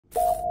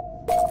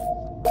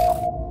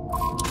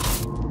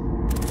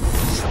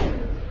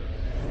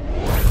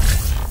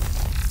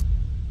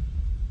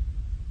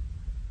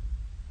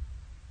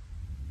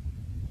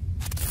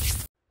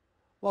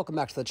Welcome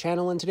back to the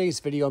channel. In today's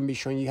video, I'm going to be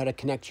showing you how to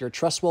connect your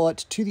Trust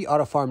Wallet to the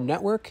AutoFarm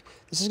network.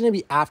 This is going to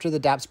be after the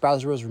dApps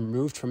browser was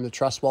removed from the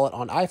Trust Wallet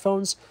on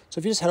iPhones. So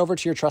if you just head over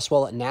to your Trust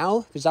Wallet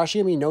now, there's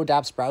actually going to be no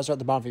dApps browser at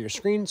the bottom of your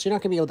screen, so you're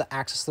not going to be able to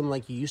access them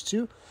like you used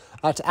to.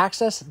 To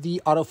access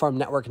the AutoFarm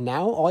network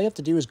now, all you have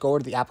to do is go over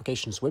to the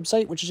application's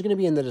website, which is going to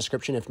be in the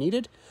description if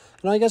needed.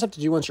 And all you guys have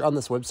to do once you're on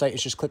this website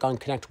is just click on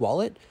Connect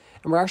Wallet.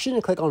 And we're actually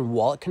going to click on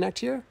Wallet Connect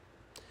here.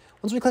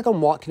 Once we click on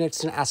Wallet Connect,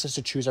 it's going to ask us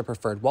to choose our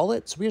preferred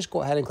wallet. So we just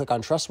go ahead and click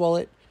on Trust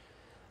Wallet.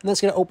 And that's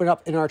going to open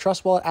up in our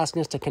Trust Wallet asking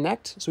us to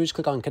connect. So we just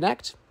click on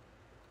Connect.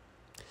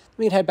 Then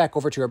we can head back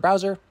over to our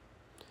browser.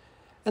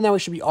 And now we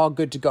should be all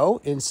good to go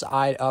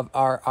inside of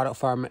our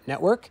AutoFarm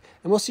network.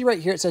 And we'll see right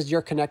here it says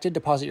you're connected,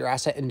 deposit your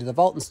asset into the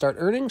vault and start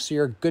earning. So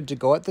you're good to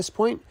go at this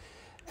point.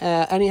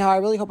 Anyhow, I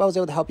really hope I was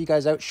able to help you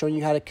guys out, showing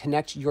you how to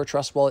connect your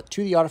Trust Wallet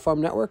to the AutoFarm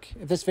network.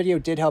 If this video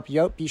did help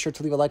you out, be sure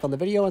to leave a like on the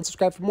video and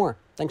subscribe for more.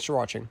 Thanks for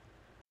watching.